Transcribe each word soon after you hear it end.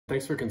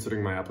Thanks for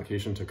considering my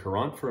application to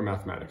Courant for a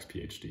mathematics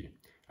PhD.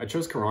 I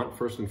chose Courant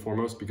first and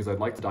foremost because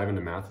I'd like to dive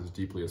into math as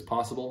deeply as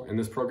possible, and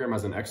this program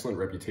has an excellent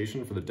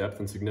reputation for the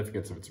depth and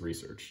significance of its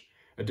research.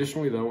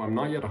 Additionally though, I'm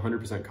not yet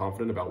 100%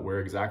 confident about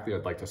where exactly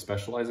I'd like to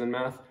specialize in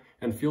math,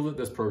 and feel that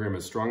this program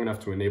is strong enough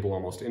to enable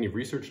almost any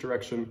research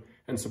direction,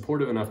 and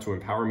supportive enough to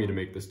empower me to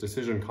make this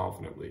decision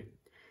confidently.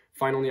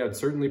 Finally, I'd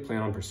certainly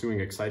plan on pursuing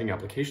exciting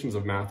applications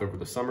of math over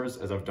the summers,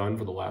 as I've done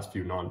for the last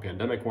few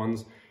non-pandemic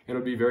ones, and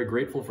would be very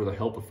grateful for the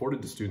help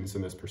afforded to students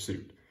in this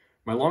pursuit.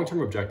 My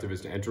long-term objective is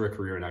to enter a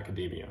career in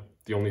academia.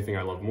 The only thing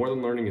I love more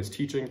than learning is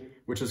teaching,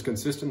 which has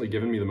consistently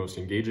given me the most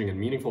engaging and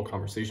meaningful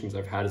conversations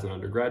I've had as an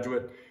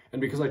undergraduate, and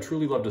because I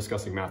truly love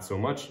discussing math so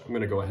much, I'm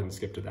going to go ahead and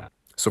skip to that.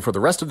 So for the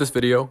rest of this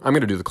video, I'm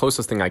going to do the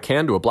closest thing I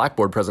can to a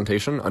Blackboard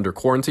presentation under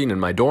quarantine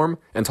in my dorm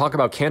and talk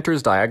about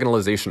Cantor's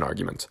diagonalization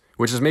argument,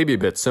 which is maybe a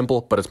bit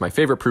simple, but it's my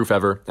favorite proof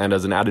ever, and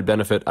as an added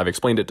benefit, I've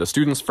explained it to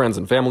students, friends,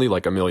 and family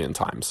like a million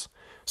times.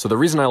 So the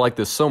reason I like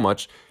this so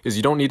much is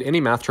you don't need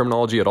any math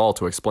terminology at all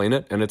to explain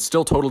it, and it's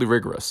still totally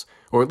rigorous,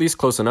 or at least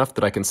close enough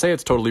that I can say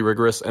it's totally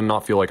rigorous and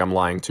not feel like I'm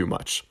lying too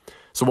much.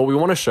 So what we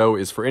want to show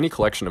is for any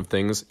collection of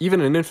things,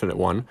 even an infinite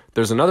one,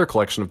 there's another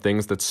collection of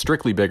things that's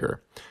strictly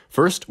bigger.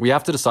 First, we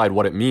have to decide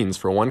what it means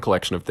for one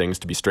collection of things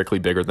to be strictly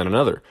bigger than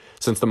another,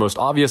 since the most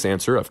obvious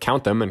answer of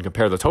count them and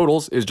compare the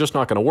totals is just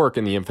not going to work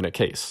in the infinite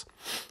case.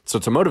 So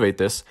to motivate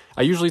this,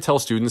 I usually tell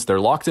students they're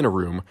locked in a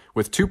room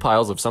with two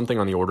piles of something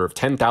on the order of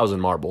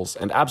 10,000 marbles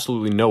and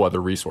absolutely no other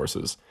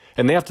resources.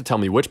 And they have to tell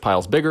me which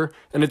pile's bigger,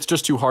 and it's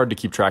just too hard to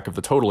keep track of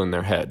the total in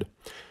their head.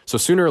 So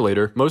sooner or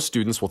later, most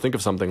students will think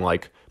of something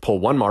like pull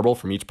one marble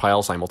from each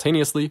pile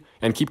simultaneously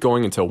and keep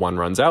going until one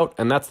runs out,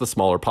 and that's the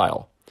smaller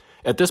pile.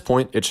 At this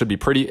point, it should be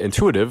pretty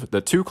intuitive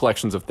that two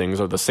collections of things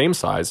are the same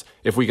size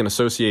if we can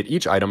associate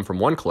each item from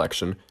one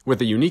collection with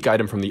a unique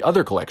item from the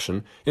other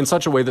collection in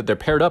such a way that they're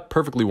paired up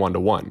perfectly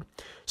one-to-one.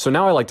 So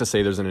now I like to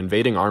say there's an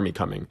invading army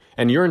coming,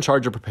 and you're in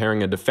charge of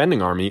preparing a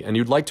defending army, and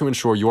you'd like to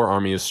ensure your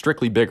army is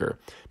strictly bigger,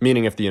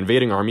 meaning if the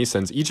invading army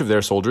sends each of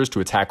their soldiers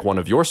to attack one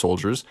of your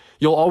soldiers,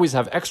 you'll always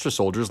have extra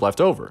soldiers left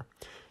over.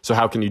 So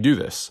how can you do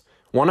this?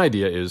 One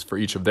idea is, for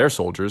each of their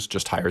soldiers,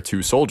 just hire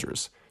two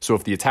soldiers. So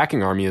if the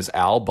attacking army is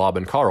Al, Bob,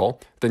 and Carl,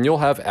 then you'll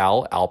have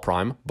Al, Al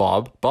prime,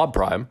 Bob, Bob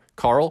prime,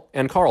 Carl,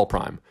 and Carl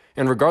prime.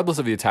 And regardless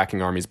of the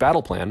attacking army's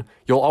battle plan,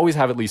 you'll always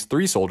have at least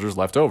 3 soldiers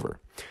left over.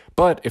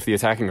 But if the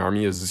attacking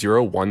army is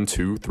 0, 1,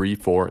 2, 3,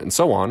 4, and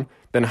so on,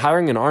 then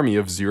hiring an army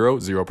of 0,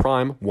 0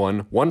 prime,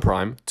 1, 1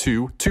 prime,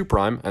 2, 2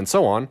 prime, and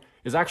so on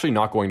is actually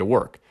not going to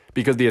work,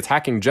 because the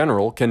attacking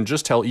general can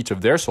just tell each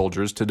of their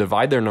soldiers to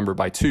divide their number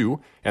by 2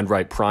 and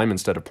write prime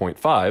instead of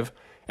 0.5,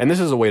 and this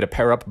is a way to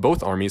pair up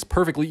both armies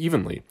perfectly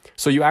evenly,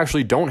 so you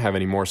actually don't have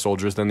any more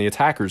soldiers than the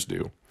attackers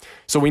do.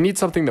 So we need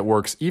something that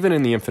works even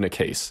in the infinite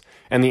case,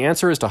 and the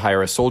answer is to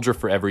hire a soldier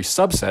for every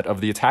subset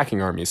of the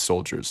attacking army's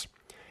soldiers.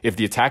 If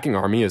the attacking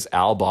army is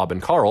Al, Bob,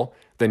 and Carl,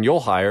 then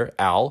you'll hire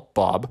Al,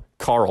 Bob,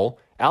 Carl,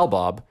 Al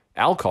Bob,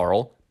 Al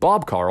Carl,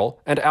 Bob Carl,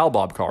 and Al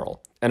Bob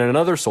Carl, and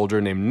another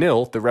soldier named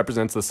Nil that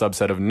represents the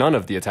subset of none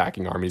of the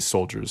attacking army's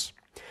soldiers.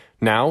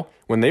 Now,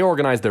 when they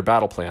organize their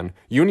battle plan,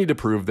 you need to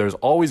prove there's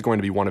always going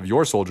to be one of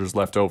your soldiers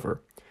left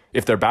over.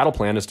 If their battle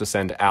plan is to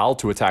send Al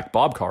to attack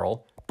Bob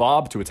Carl,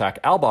 Bob to attack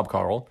Al Bob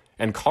Carl,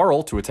 and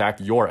Carl to attack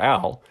your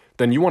Al,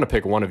 then you want to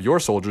pick one of your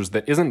soldiers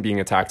that isn't being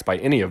attacked by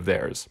any of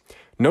theirs.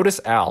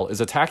 Notice Al is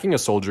attacking a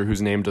soldier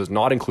whose name does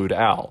not include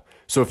Al,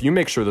 so if you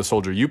make sure the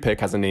soldier you pick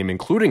has a name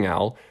including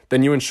Al,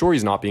 then you ensure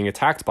he's not being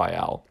attacked by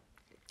Al.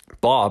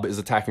 Bob is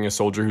attacking a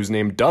soldier whose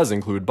name does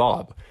include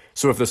Bob,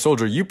 so if the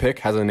soldier you pick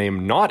has a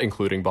name not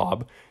including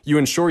Bob, you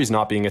ensure he's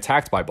not being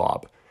attacked by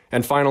Bob.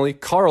 And finally,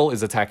 Carl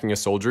is attacking a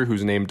soldier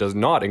whose name does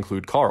not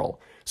include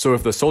Carl, so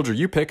if the soldier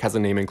you pick has a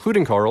name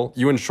including Carl,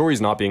 you ensure he's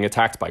not being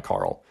attacked by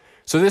Carl.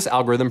 So this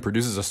algorithm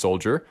produces a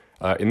soldier,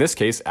 in this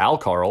case Al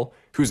Carl,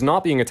 who's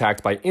not being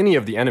attacked by any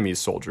of the enemy's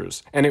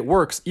soldiers, and it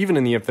works even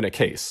in the infinite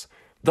case.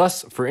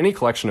 Thus, for any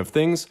collection of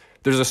things,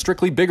 there's a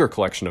strictly bigger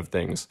collection of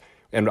things,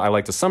 and I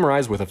like to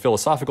summarize with a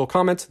philosophical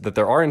comment that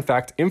there are in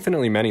fact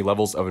infinitely many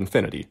levels of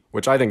infinity,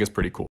 which I think is pretty cool.